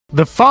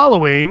The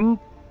following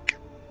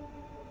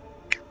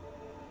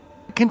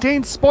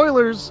contains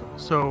spoilers,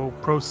 so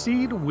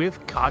proceed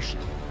with caution.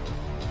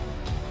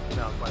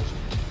 No question.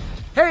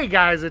 Hey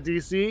guys at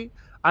DC,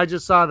 I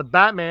just saw the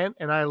Batman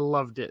and I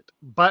loved it,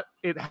 but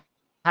it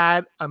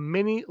had a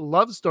mini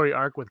love story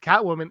arc with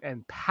Catwoman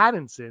and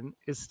Pattinson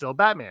is still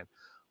Batman.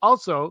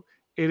 Also,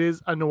 it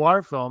is a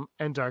noir film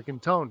and dark in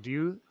tone. Do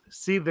you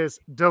see this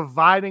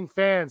dividing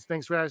fans?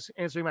 Thanks for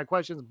answering my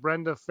questions,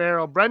 Brenda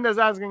Farrell. Brenda's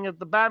asking if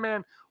the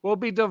Batman will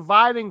be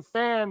dividing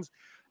fans,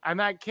 and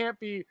that can't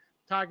be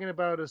talking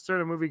about a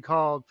certain movie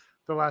called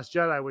The Last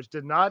Jedi, which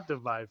did not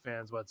divide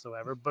fans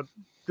whatsoever. But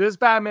this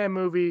Batman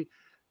movie,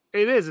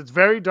 it's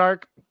very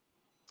dark.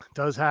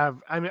 Does have,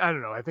 I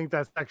don't know. I think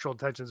that sexual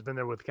tension's been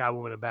there with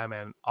Catwoman and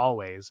Batman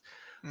always.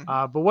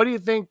 But what do you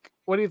think?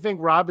 What do you think,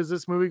 Rob? Is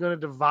this movie going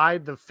to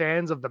divide the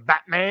fans of the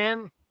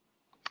Batman?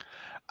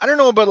 I don't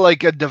know about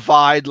like a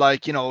divide,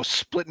 like,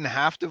 split in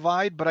half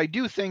divide, but I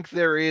do think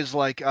there is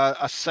like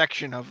a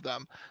section of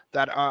them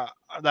that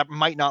that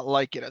might not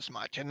like it as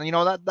much. And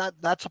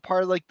that's a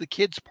part of like the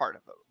kids part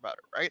of it about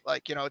it, right?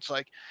 Like, it's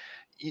like,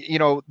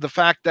 the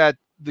fact that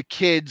the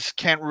kids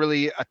can't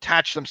really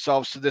attach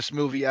themselves to this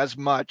movie as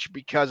much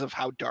because of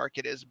how dark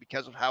it is,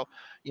 because of how,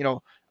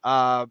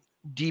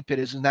 deep it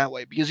is in that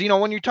way. Because,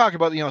 when you talk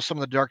about, some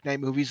of the Dark Knight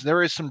movies,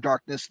 there is some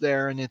darkness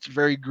there and it's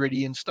very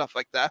gritty and stuff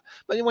like that.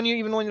 But when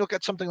you look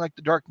at something like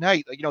the Dark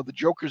Knight, like, the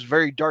Joker's a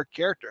very dark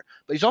character,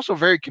 but he's also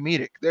very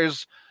comedic.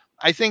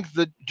 I think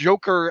the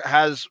Joker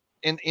has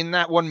in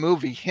that one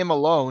movie, him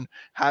alone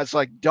has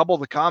like double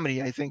the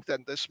comedy I think that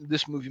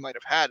this movie might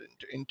have had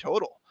in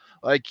total.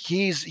 Like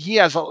he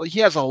has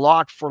a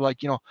lot for like,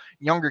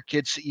 younger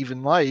kids to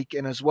even like,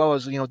 and as well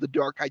as, the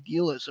dark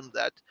idealism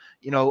that,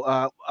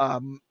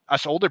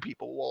 us older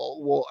people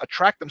will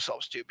attract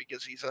themselves to,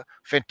 because he's a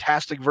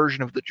fantastic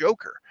version of the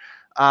Joker.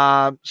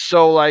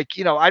 So like,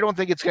 I don't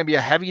think it's going to be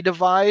a heavy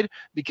divide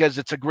because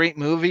it's a great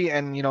movie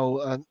and,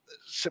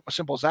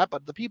 simple as that.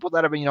 But the people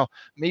that have been,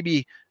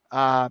 maybe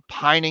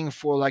pining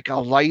for like a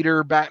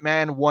lighter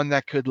Batman, one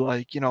that could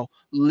like,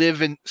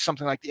 live in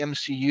something like the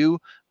MCU,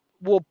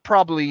 will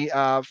probably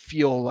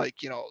feel like,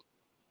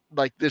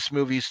 like this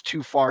movie's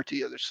too far to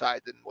the other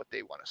side than what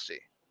they want to see.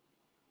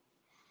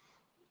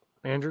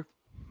 Andrew?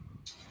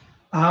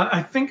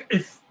 I think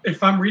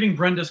if I'm reading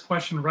Brenda's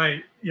question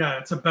right, yeah,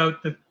 it's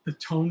about the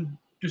tone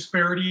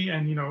disparity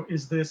and,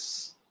 is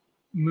this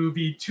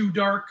movie too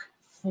dark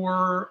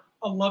for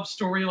a love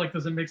story? Like,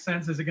 does it make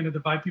sense? Is it going to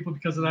divide people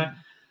because of that?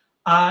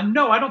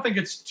 No, I don't think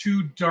it's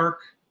too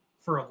dark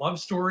for a love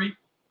story.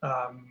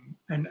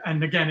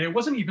 And again, it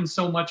wasn't even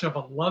so much of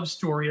a love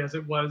story as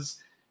it was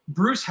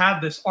Bruce had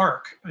this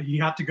arc. He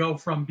had to go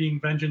from being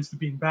Vengeance to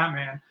being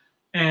Batman.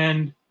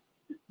 And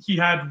he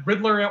had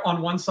Riddler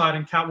on one side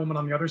and Catwoman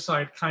on the other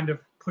side kind of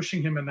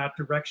pushing him in that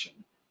direction.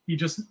 He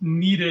just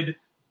needed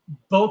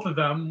both of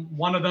them.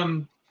 One of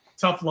them,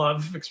 tough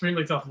love,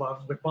 extremely tough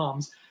love with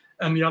bombs.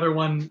 And the other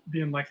one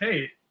being like,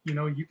 hey,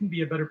 you can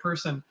be a better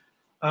person.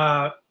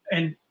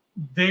 And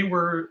they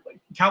were,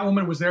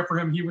 Catwoman was there for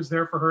him, he was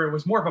there for her. It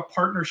was more of a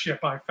partnership,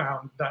 I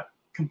found, that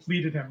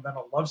completed him than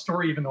a love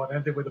story, even though it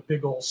ended with a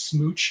big old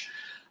smooch.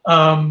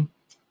 I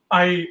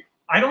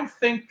don't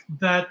think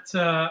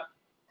that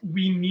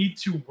we need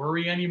to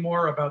worry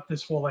anymore about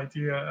this whole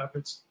idea of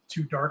it's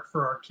too dark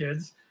for our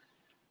kids.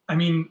 I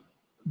mean,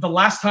 the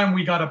last time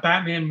we got a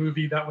Batman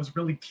movie that was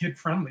really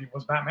kid-friendly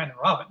was Batman and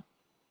Robin,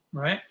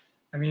 right?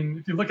 I mean,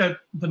 if you look at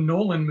the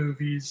Nolan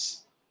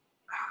movies...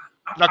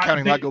 Not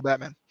counting Lego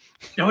Batman.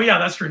 Oh yeah,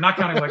 that's true. Not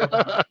counting Lego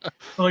Batman.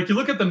 But like, you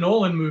look at the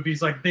Nolan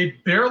movies, like they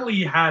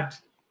barely had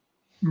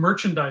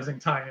merchandising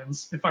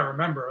tie-ins, if I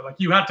remember. Like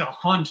you had to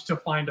hunt to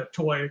find a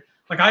toy.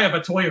 Like I have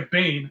a toy of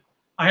Bane.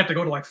 I had to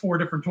go to like 4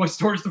 different toy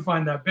stores to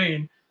find that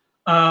Bane.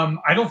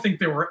 I don't think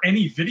there were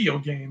any video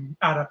game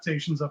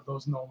adaptations of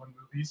those Nolan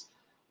movies.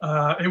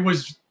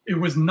 It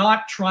was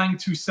not trying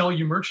to sell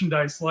you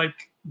merchandise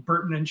like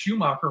Burton and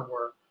Schumacher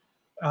were.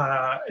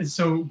 And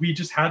so we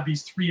just had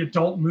these 3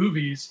 adult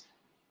movies,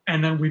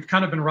 and then we've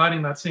kind of been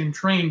riding that same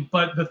train.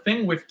 But the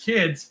thing with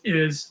kids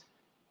is,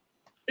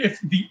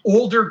 if the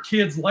older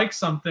kids like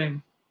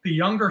something, the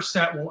younger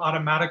set will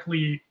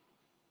automatically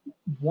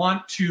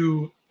want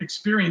to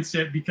experience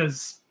it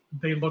because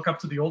they look up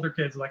to the older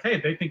kids like,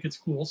 hey, they think it's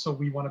cool, so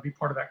we want to be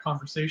part of that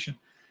conversation.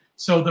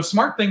 So the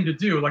smart thing to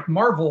do, like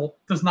Marvel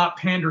does not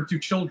pander to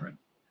children,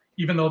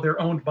 even though they're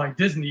owned by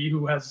Disney,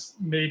 who has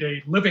made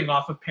a living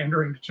off of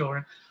pandering to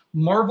children.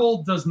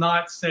 Marvel does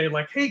not say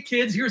like, hey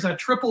kids, here's a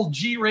triple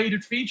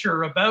G-rated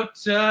feature about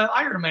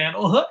Iron Man.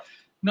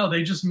 No,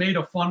 they just made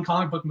a fun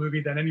comic book movie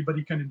that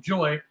anybody can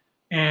enjoy.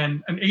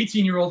 And an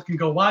 18-year-old can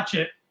go watch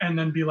it and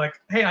then be like,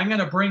 hey, I'm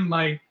going to bring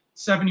my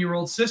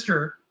 7-year-old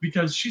sister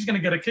because she's going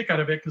to get a kick out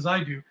of it because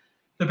I do.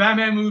 The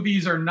Batman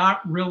movies are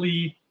not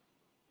really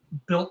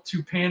built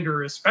to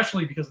pander,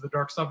 especially because of the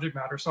dark subject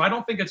matter. So I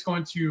don't think it's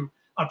going to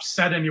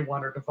upset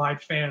anyone or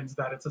divide fans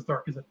that it's as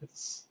dark as it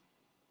is.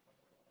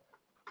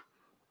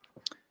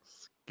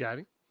 Got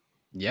it.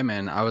 Yeah,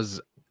 man. I was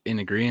in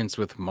agreement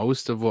with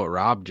most of what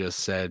Rob just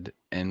said,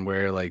 and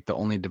where like the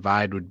only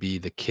divide would be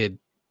the kid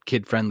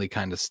friendly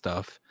kind of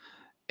stuff.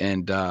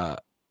 And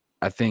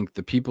I think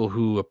the people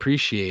who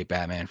appreciate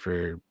Batman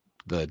for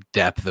the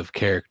depth of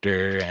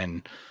character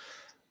and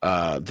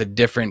the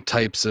different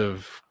types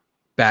of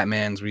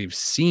Batmans we've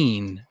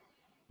seen,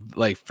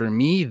 like for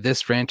me,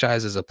 this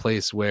franchise is a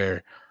place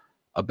where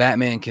a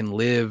Batman can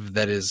live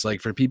that is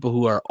like for people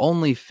who are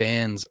only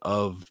fans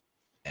of,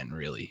 and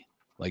really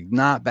like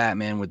not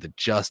Batman with the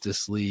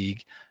Justice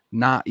League,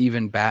 not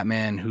even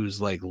Batman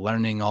who's like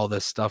learning all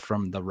this stuff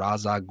from the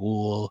Ra's al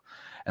Ghul,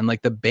 and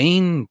like the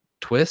Bane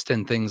twist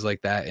and things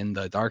like that in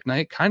the Dark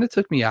Knight kind of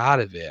took me out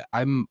of it.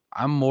 I'm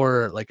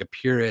more like a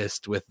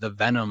purist with the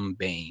Venom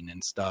Bane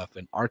and stuff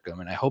and Arkham,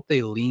 and I hope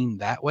they lean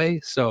that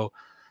way. So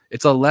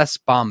it's a less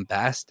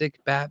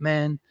bombastic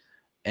Batman,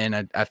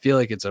 and I feel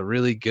like it's a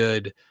really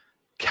good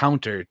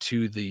counter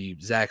to the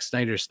Zack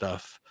Snyder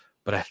stuff.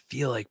 But I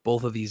feel like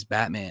both of these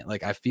Batman,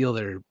 like I feel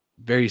they're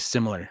very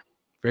similar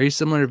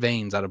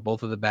veins out of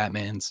both of the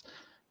Batmans.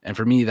 And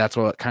for me, that's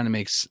what kind of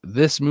makes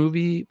this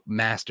movie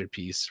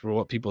masterpiece for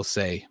what people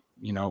say.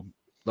 You know,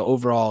 the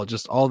overall,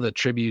 just all the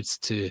tributes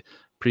to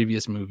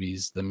previous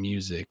movies, the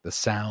music, the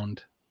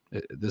sound.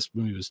 This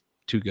movie was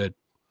too good.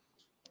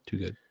 Too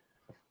good.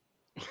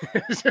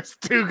 It's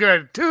just too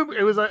good.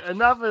 It was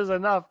enough is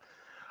enough.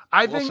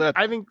 I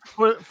think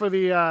for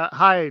the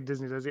hi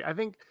Disney Disney, I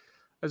think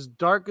as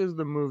dark as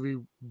the movie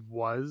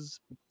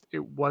was,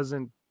 it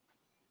wasn't.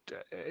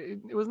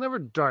 It was never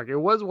dark. It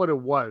was what it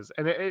was,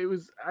 and it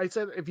was. I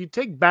said if you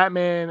take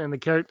Batman and the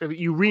character,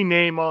 you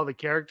rename all the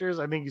characters,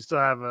 I think you still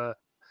have a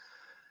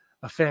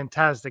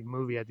fantastic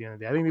movie at the end of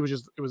the day. I think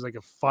it was like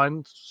a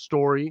fun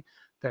story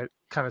that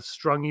kind of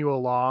strung you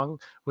along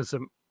with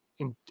some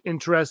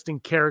interesting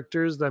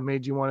characters that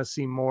made you want to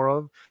see more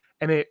of,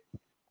 and it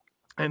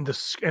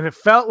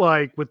felt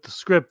like with the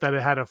script that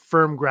it had a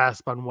firm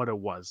grasp on what it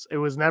was. It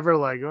was never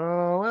like,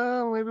 oh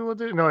well, maybe we'll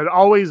do it. No, it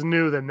always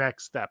knew the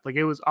next step. Like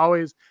it was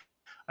always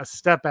a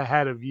step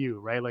ahead of you,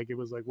 right? Like it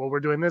was like, well,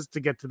 we're doing this to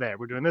get to there.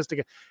 We're doing this to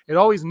get. It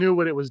always knew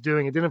what it was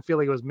doing. It didn't feel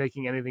like it was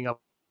making anything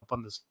up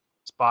on the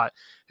spot.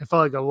 It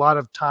felt like a lot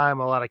of time,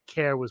 a lot of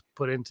care was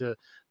put into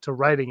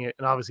writing it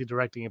and obviously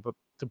directing it, but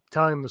to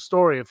telling the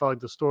story, it felt like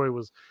the story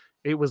was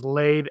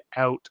laid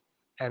out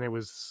and it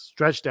was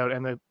stretched out.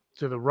 And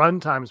to the run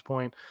times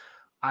point,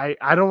 I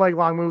don't like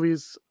long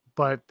movies,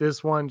 but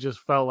this one just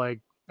felt like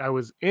I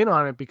was in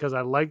on it because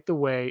I liked the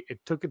way it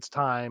took its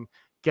time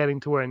getting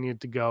to where I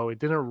needed to go. It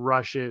didn't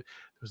rush it.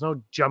 There was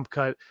no jump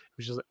cut. It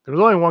was just, there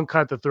was only one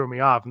cut that threw me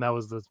off, and that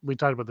was we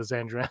talked about this,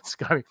 Andrew and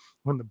Scotty,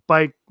 when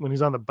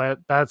he's on the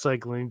bat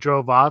cycle and he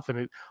drove off and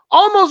it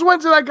almost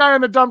went to that guy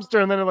in the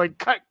dumpster, and then it like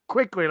cut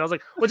quickly, and I was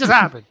like, what just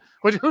happened?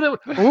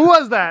 Who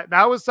was that?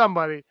 That was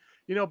somebody.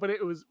 You know, but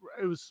it was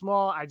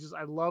small. I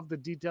love the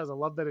details. I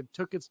love that it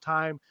took its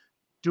time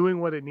doing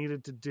what it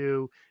needed to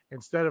do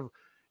instead of,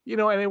 you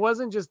know, and it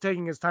wasn't just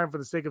taking its time for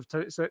the sake of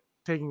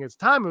taking its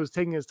time. It was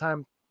taking its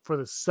time for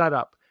the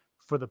setup,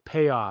 for the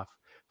payoff,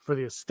 for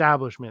the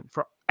establishment,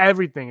 for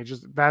everything.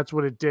 That's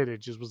what it did.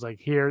 It just was like,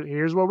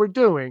 here's what we're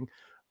doing.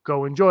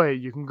 Go enjoy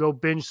it. You can go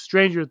binge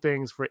Stranger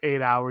Things for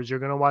 8 hours. You're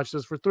going to watch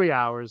this for 3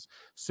 hours.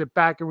 Sit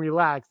back and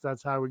relax.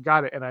 That's how we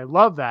got it. And I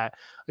love that.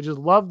 I just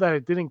love that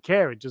it didn't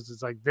care.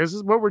 It's like, this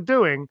is what we're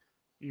doing.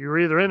 You're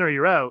either in or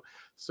you're out.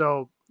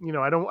 So, you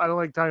know, I don't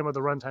like talking about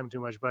the runtime too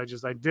much, but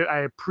I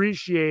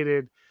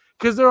appreciated,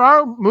 because there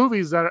are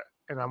movies that are,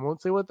 and I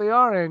won't say what they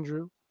are,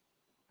 Andrew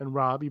and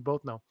Rob, you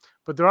both know,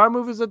 but there are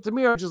movies that to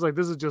me are just like,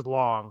 this is just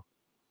long.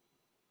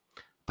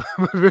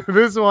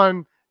 This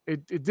one,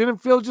 it didn't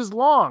feel just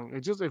long.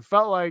 It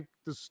felt like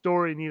the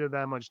story needed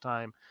that much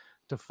time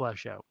to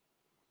flesh out.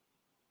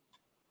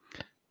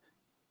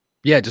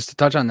 Yeah, just to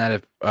touch on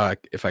that,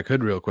 if I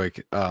could real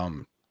quick,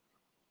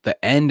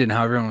 the end and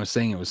how everyone was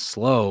saying it was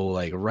slow,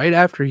 like right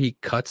after he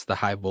cuts the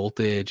high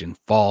voltage and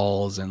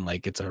falls, and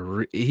like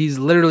he's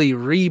literally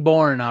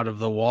reborn out of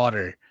the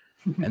water,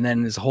 and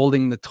then is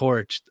holding the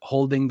torch,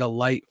 holding the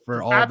light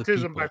for all the people.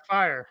 Baptism by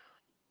fire.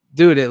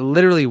 Dude, it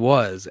literally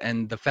was.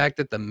 And the fact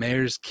that the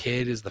mayor's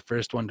kid is the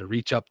first one to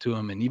reach up to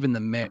him, and even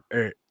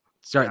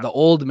the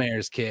old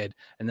mayor's kid,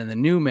 and then the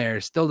new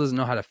mayor still doesn't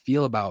know how to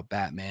feel about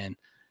Batman.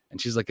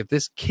 And she's like, if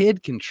this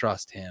kid can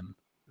trust him,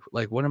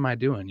 like, what am I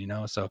doing? You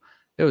know? So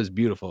it was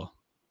beautiful.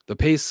 The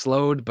pace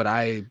slowed, but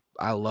I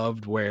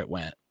loved where it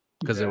went,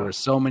 because there were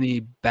so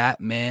many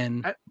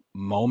Batman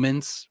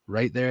moments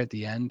right there at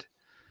the end.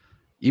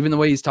 Even the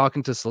way he's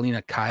talking to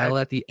Selena Kyle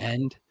at the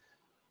end.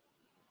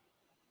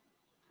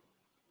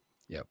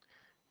 Yep.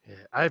 Yeah,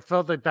 I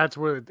felt like that's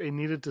where it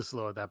needed to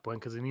slow at that point,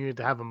 because it needed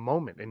to have a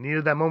moment. It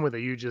needed that moment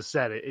that you just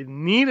said. It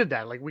needed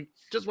that. Like, we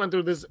just went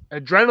through this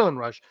adrenaline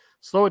rush.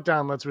 Slow it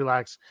down. Let's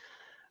relax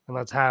and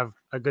let's have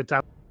a good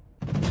time.